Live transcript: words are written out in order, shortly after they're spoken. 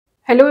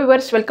Hello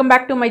viewers, welcome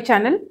back to my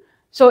channel.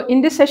 So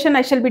in this session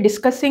I shall be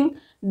discussing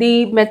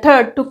the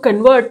method to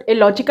convert a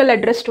logical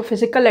address to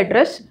physical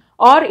address,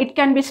 or it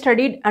can be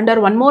studied under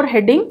one more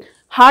heading,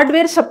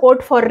 hardware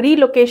support for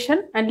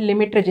relocation and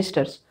limit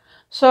registers.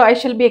 So I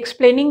shall be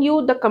explaining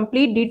you the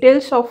complete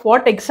details of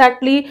what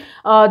exactly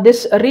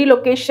this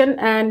relocation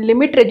and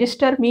limit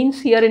register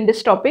means here in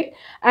this topic,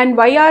 and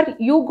why are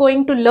you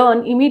going to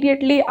learn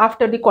immediately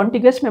after the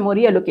contiguous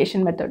memory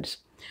allocation methods.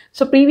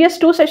 So previous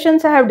two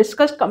sessions I have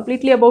discussed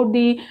completely about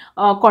the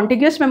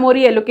contiguous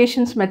memory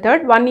allocations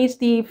method. One is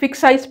the fixed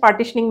size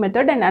partitioning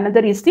method and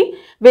another is the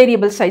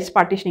variable size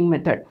partitioning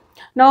method.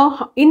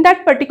 Now in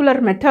that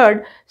particular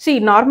method, see,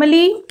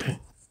 normally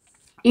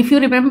if you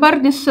remember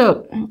this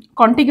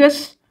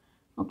contiguous,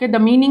 okay, the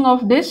meaning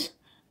of this,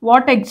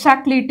 what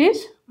exactly it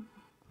is,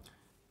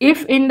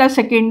 if in the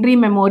secondary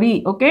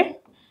memory, okay,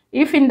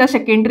 if in the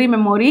secondary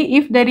memory,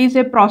 if there is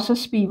a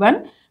process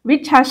P1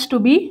 which has to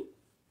be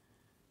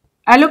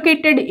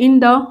allocated in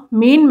the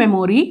main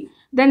memory,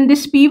 then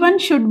this P1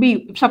 should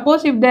be,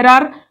 suppose if there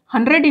are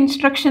 100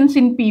 instructions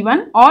in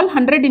P1, all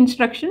 100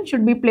 instructions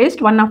should be placed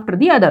one after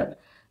the other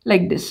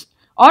like this,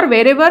 or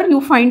wherever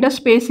you find a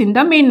space in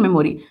the main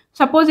memory.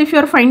 Suppose if you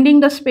are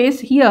finding the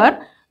space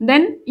here,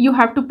 then you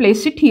have to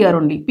place it here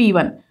only,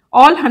 P1,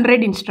 all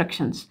 100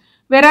 instructions.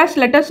 Whereas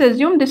let us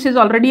assume this is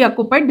already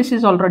occupied, this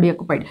is already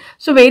occupied.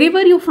 So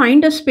wherever you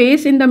find a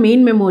space in the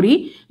main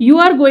memory, you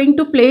are going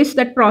to place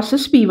that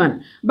process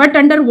P1. But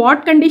under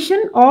what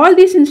condition? All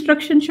these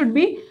instructions should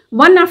be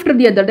one after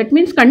the other. That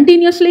means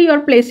continuously you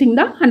are placing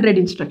the 100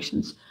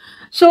 instructions.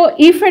 So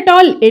if at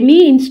all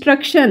any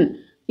instruction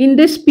in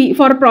this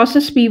for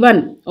process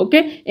P1,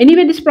 okay,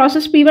 anyway this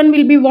process P1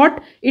 will be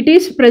what? It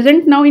is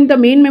present now in the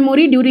main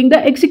memory during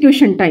the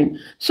execution time.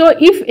 So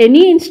if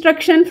any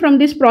instruction from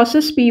this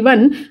process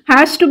P1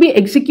 has to be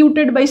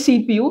executed by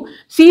CPU,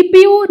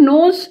 CPU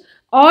knows,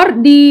 or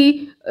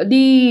the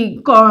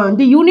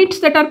units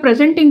that are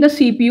present in the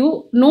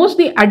CPU knows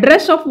the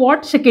address of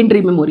what?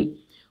 Secondary memory,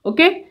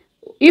 okay.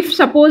 If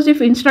suppose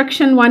if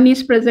instruction 1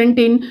 is present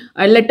in,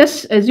 let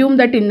us assume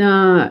that in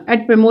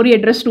at memory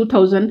address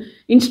 2000,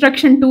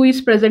 instruction 2 is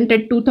present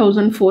at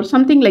 2004,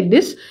 something like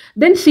this,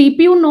 then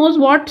CPU knows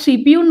what?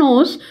 CPU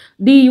knows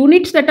the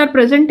units that are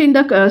present in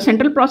the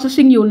central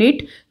processing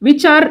unit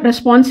which are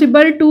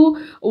responsible to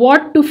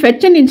what? To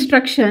fetch an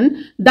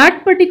instruction.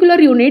 That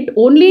particular unit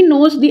only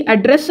knows the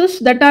addresses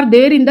that are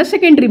there in the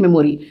secondary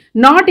memory,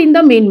 not in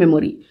the main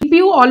memory.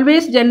 CPU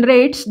always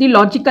generates the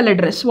logical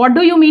address. What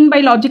do you mean by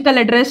logical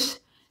address?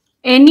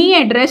 Any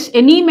address,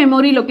 any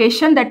memory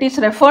location that is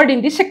referred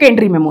in the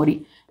secondary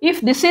memory. If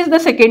this is the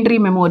secondary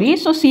memory,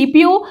 so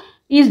CPU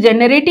is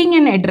generating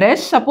an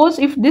address. Suppose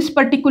if this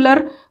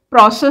particular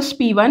process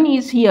P1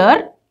 is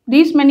here,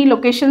 these many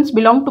locations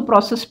belong to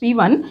process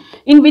P1,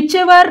 in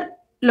whichever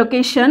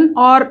location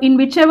or in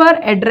whichever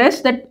address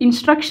that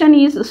instruction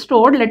is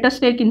stored, let us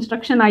take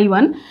instruction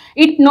I1,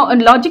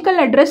 logical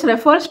address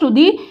refers to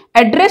the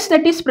address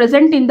that is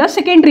present in the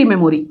secondary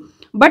memory.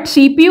 But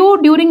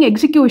CPU during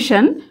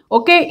execution,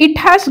 okay, it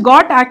has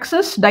got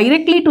access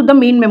directly to the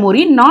main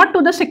memory, not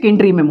to the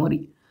secondary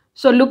memory.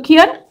 So look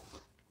here,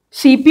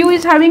 CPU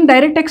is having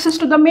direct access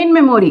to the main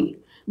memory,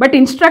 but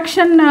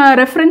instruction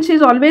reference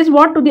is always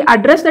what? To the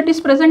address that is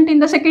present in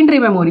the secondary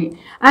memory.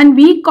 And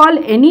we call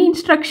any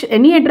instruction,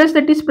 any address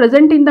that is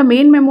present in the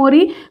main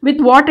memory with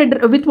what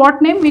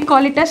name? We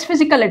call it as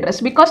physical address,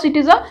 because it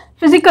is a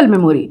physical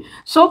memory.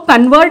 So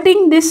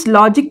converting this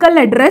logical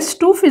address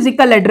to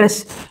physical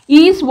address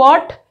is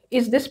what?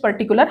 Is this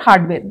particular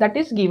hardware that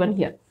is given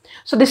here.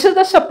 So this is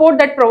the support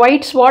that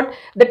provides what?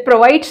 That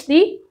provides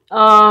the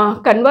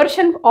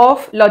conversion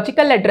of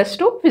logical address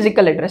to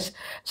physical address.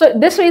 So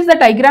this is the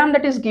diagram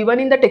that is given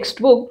in the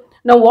textbook.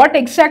 Now what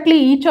exactly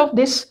each of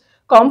these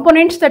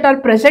components that are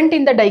present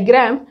in the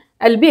diagram,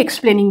 I'll be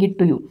explaining it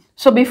to you.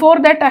 So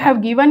before that I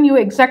have given you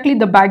exactly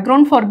the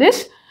background for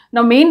this.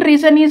 Now main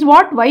reason is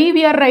what? Why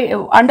we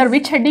are under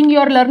which heading you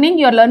are learning?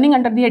 You are learning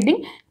under the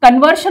heading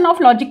conversion of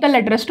logical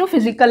address to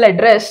physical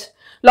address.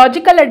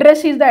 Logical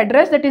address is the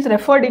address that is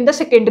referred in the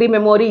secondary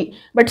memory,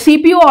 but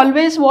CPU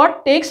always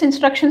what? Takes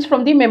instructions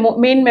from the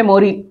main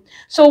memory.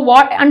 So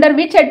what, under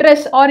which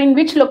address or in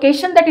which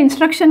location that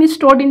instruction is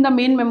stored in the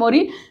main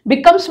memory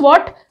becomes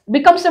what?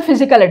 Becomes the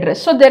physical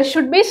address. So there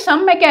should be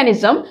some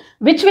mechanism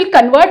which will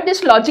convert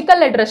this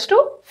logical address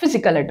to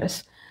physical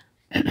address.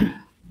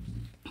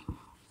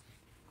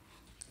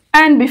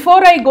 And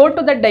before I go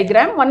to that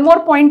diagram, one more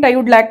point I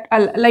would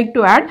like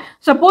to add.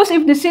 Suppose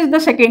if this is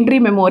the secondary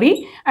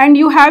memory and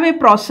you have a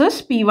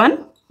process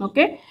P1,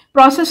 okay,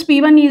 process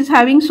P1 is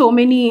having so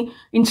many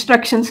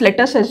instructions, let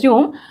us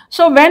assume.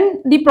 So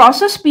when the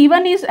process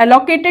P1 is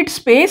allocated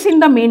space in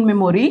the main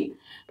memory,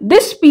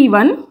 this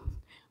P1,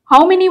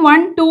 how many?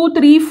 1, 2,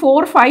 3,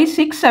 4, 5,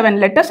 6, 7.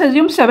 Let us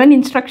assume 7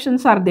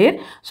 instructions are there.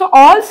 So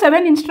all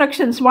 7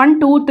 instructions, 1,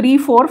 2, 3,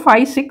 4,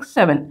 5, 6,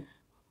 7.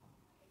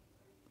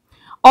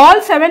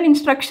 All 7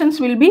 instructions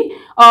will be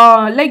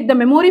like the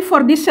memory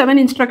for these 7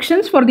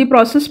 instructions for the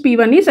process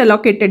P1 is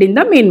allocated in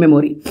the main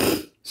memory.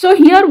 So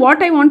here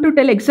what I want to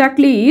tell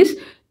exactly is,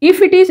 if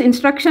it is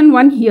instruction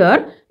 1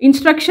 here,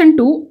 instruction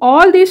 2,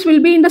 all these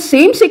will be in the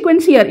same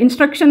sequence here,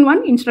 instruction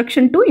 1,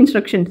 instruction 2,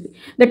 instruction 3.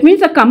 That means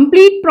the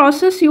complete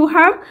process you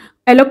have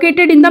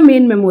allocated in the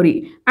main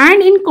memory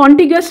and in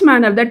contiguous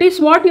manner. That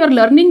is what you are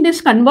learning,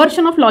 this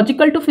conversion of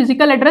logical to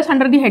physical address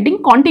under the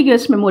heading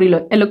contiguous memory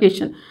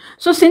allocation.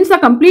 So since the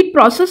complete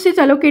process is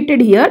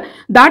allocated here,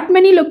 that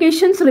many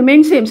locations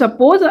remain same.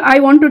 Suppose I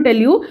want to tell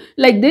you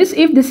like this,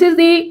 if this is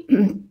the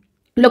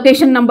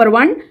location number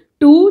 1,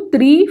 2,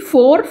 3,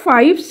 4,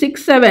 5,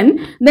 6,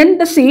 7, then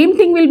the same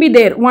thing will be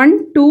there.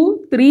 1,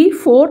 2, 3,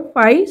 4,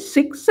 5,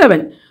 6,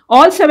 7.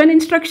 All 7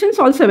 instructions,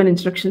 all 7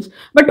 instructions.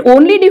 But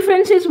only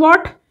difference is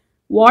what?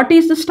 What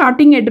is the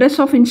starting address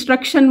of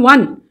instruction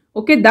 1?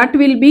 Okay, that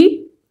will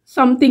be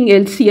something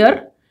else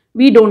here.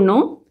 We don't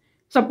know.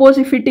 Suppose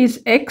if it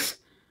is X,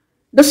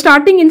 the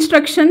starting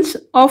instructions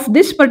of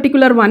this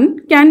particular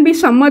one can be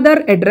some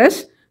other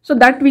address. So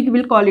that we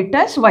will call it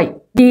as Y.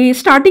 The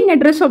starting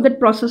address of that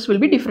process will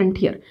be different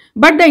here.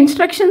 But the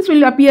instructions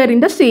will appear in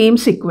the same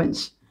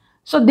sequence.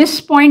 So this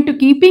point, to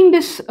keeping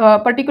this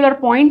particular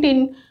point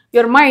in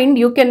your mind,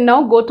 you can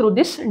now go through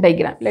this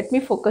diagram. Let me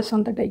focus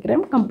on the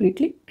diagram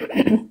completely.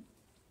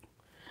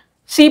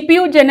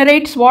 CPU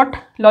generates what?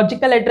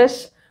 Logical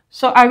address.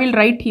 So I will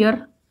write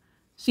here,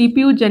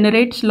 CPU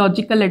generates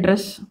logical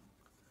address.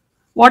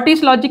 What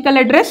is logical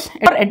address?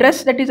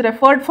 Address that is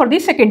referred for the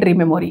secondary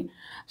memory.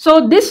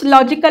 So this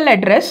logical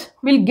address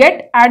will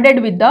get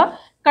added with the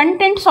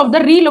contents of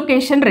the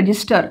relocation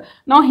register.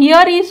 Now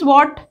here is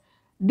what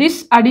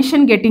this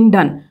addition getting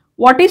done.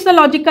 What is the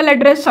logical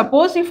address?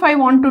 Suppose if I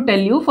want to tell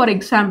you, for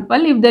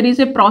example, if there is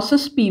a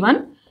process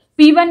P1,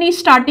 P1 is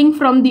starting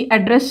from the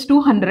address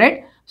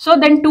 200. So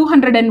then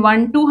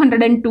 201,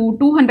 202,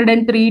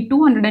 203,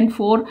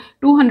 204,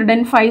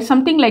 205,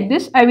 something like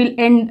this, I will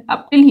end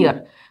up till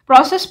here.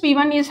 Process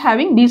P1 is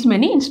having these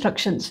many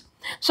instructions.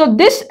 So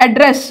this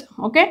address,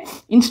 okay,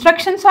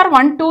 instructions are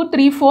 1, 2,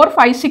 3, 4,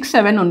 5, 6,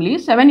 7 only.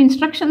 7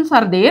 instructions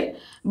are there,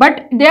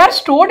 but they are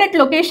stored at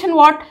location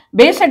what?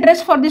 Base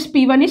address for this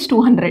P1 is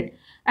 200.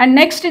 And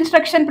next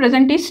instruction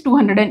present is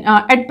 200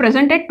 at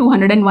present at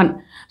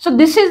 201. So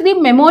this is the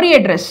memory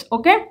address,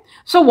 okay.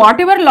 So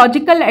whatever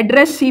logical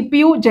address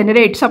CPU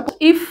generates, suppose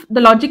if the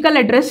logical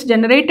address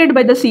generated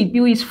by the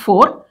CPU is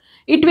 4,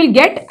 it will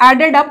get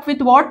added up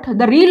with what?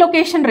 The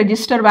relocation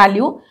register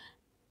value.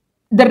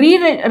 The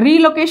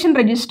relocation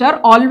register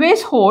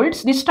always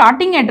holds the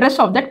starting address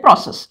of that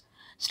process.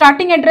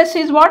 Starting address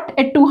is what?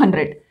 At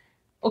 200,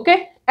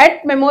 okay.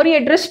 At memory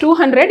address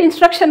 200,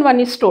 instruction 1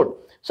 is stored.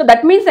 So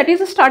that means that is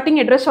the starting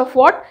address of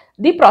what?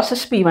 The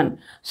process P1.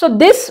 So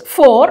this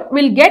 4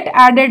 will get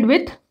added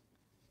with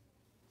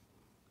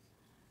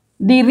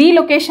the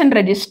relocation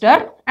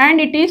register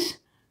and it is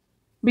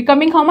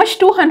becoming how much?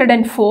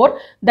 204.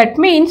 That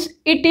means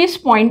it is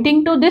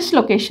pointing to this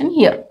location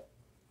here.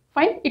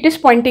 Fine. It is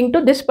pointing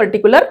to this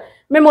particular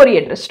memory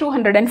address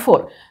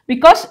 204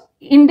 because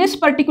in this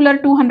particular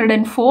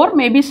 204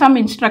 maybe some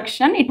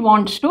instruction it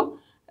wants to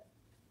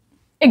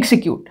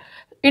execute.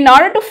 In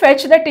order to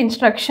fetch that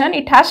instruction,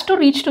 it has to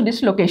reach to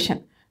this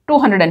location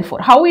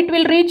 204. How it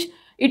will reach?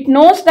 It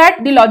knows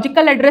that the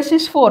logical address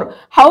is 4.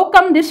 How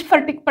come this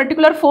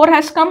particular 4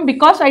 has come?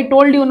 Because I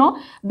told you, no,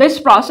 this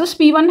process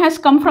P1 has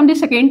come from the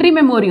secondary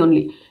memory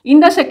only. In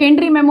the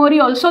secondary memory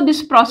also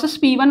this process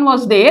P1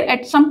 was there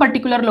at some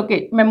particular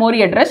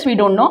memory address, we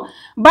don't know.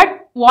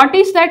 But what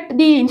is that?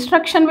 The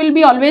instruction will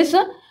be always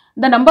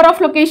the number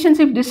of locations.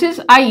 If this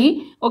is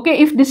I, okay,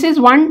 if this is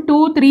 1,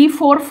 2, 3,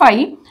 4,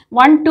 5,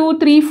 1, 2,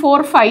 3,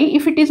 4, 5,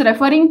 if it is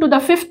referring to the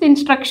 5th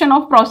instruction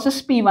of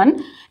process P1,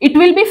 it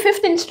will be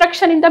 5th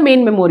instruction in the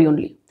main memory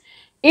only.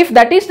 If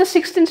that is the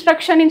 6th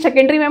instruction in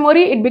secondary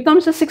memory, it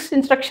becomes the 6th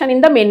instruction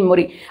in the main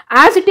memory.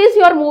 As it is,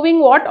 you are moving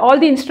what? All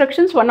the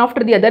instructions one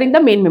after the other in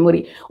the main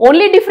memory.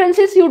 Only difference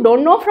is you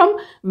don't know from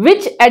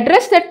which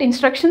address that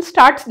instruction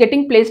starts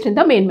getting placed in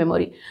the main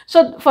memory.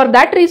 So for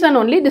that reason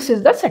only this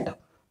is the setup.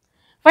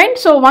 Fine.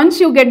 So once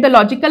you get the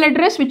logical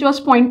address which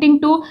was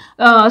pointing to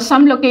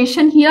some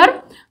location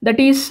here, that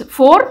is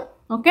 4,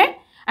 okay,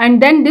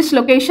 and then this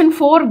location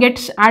 4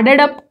 gets added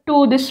up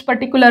to this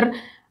particular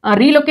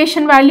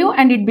relocation value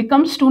and it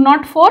becomes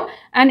 204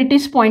 and it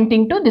is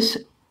pointing to this.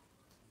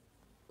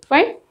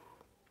 Fine.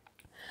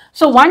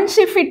 So once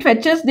if it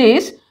fetches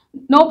this,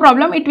 no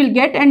problem, it will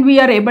get and we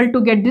are able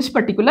to get this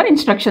particular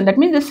instruction. That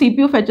means the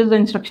CPU fetches the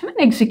instruction and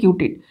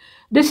execute it.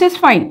 This is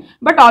fine,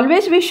 but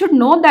always we should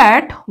know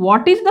that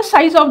what is the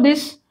size of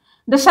this.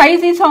 The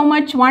size is how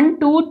much? 1,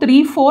 2,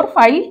 3, 4,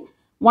 5.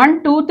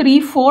 1, 2, 3,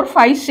 4,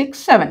 5, 6,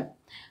 7.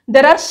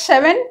 There are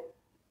 7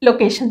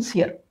 locations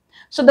here.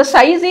 So the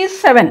size is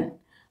 7.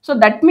 So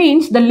that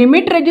means the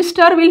limit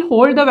register will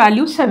hold the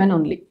value 7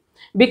 only.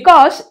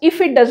 Because if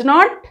it does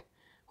not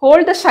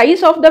hold the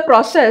size of the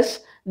process,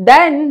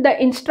 then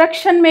the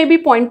instruction may be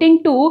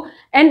pointing to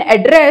an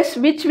address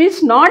which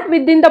is not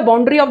within the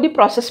boundary of the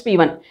process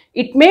P1.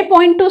 It may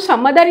point to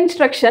some other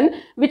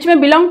instruction which may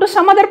belong to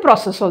some other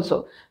process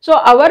also. So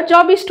our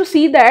job is to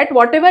see that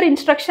whatever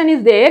instruction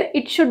is there,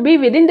 it should be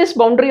within this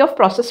boundary of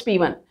process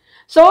P1.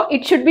 So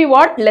it should be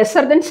what?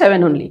 Lesser than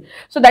 7 only.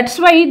 So that's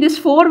why this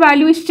 4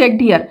 value is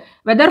checked here.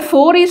 Whether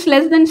 4 is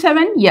less than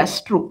 7?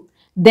 Yes, true.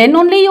 Then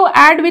only you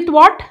add with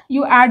what?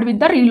 You add with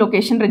the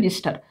relocation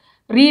register.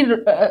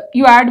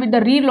 You add with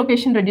the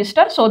relocation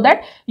register, so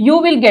that you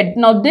will get,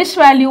 now this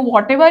value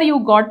whatever you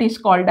got is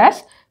called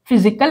as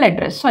physical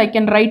address. So I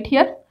can write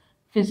here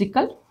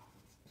physical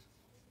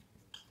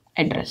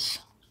address.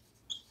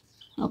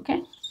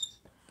 Okay.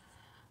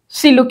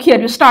 See, look here,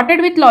 you started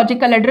with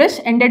logical address,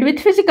 ended with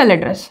physical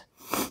address.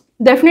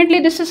 Definitely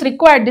this is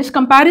required, this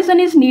comparison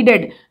is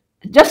needed.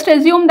 Just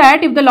assume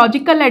that if the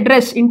logical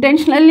address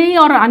intentionally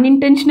or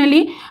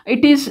unintentionally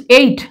it is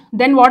 8,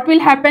 then what will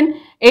happen?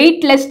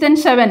 8 less than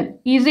 7,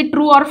 is it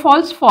true or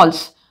false?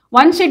 False.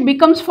 Once it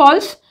becomes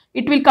false,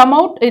 it will come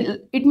out,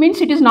 it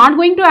means it is not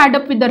going to add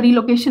up with the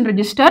relocation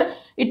register.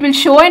 It will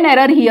show an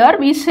error here.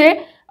 We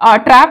say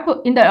trap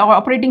in the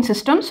operating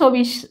system. So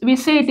we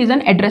say it is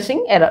an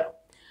addressing error.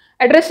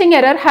 Addressing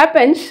error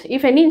happens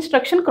if any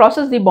instruction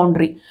crosses the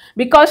boundary,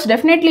 because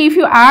definitely if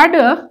you add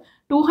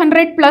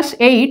 200 plus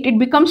 8, it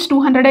becomes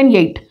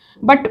 208.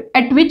 But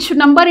at which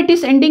number it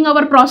is ending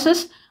our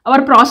process?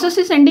 Our process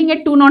is ending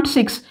at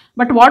 206.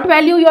 But what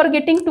value you are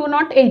getting?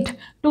 208.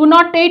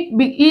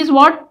 208 is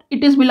what?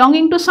 It is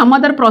belonging to some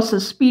other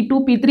process. P2,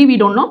 P3, we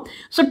don't know.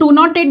 So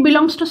 208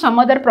 belongs to some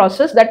other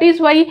process. That is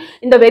why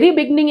in the very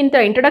beginning, in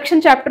the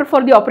introduction chapter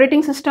for the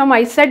operating system,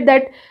 I said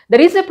that there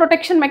is a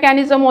protection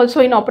mechanism also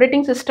in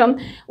operating system.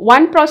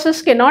 One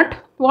process cannot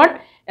cross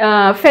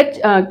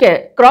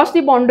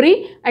the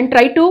boundary and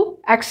try to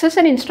access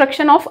an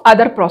instruction of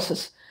other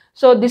process.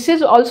 So this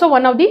is also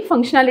one of the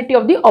functionality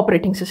of the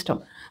operating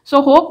system.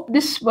 So hope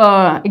this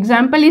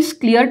example is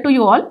clear to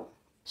you all.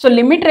 So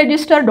limit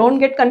register, don't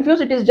get confused,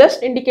 it is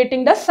just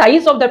indicating the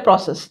size of the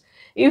process.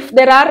 If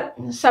there are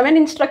 7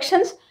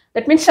 instructions,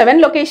 that means 7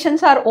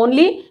 locations are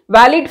only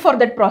valid for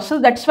that process.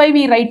 That's why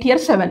we write here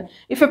 7.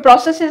 If a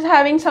process is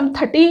having some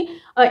 30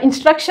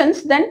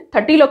 instructions, then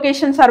 30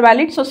 locations are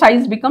valid, so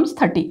size becomes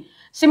 30.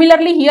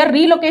 Similarly, here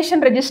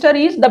relocation register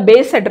is the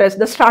base address,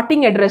 the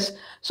starting address.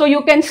 So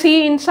you can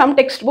see in some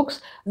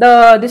textbooks,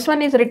 this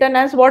one is written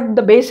as what?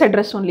 The base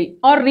address only,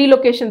 or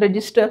relocation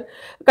register,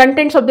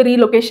 contents of the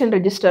relocation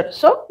register.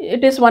 So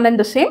it is one and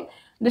the same.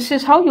 This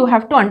is how you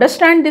have to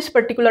understand this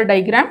particular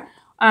diagram,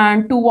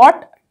 and to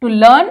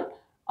learn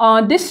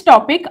this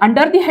topic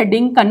under the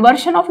heading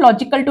conversion of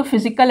logical to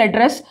physical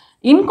address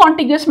in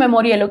contiguous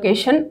memory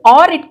allocation,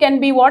 or it can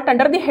be what?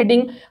 Under the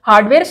heading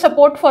hardware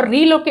support for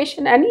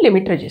relocation and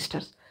limit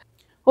registers.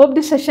 Hope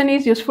this session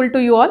is useful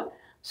to you all.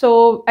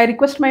 So I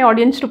request my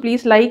audience to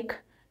please like,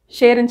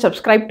 share and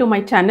subscribe to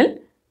my channel.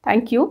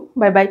 Thank you.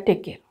 Bye bye.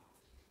 Take care.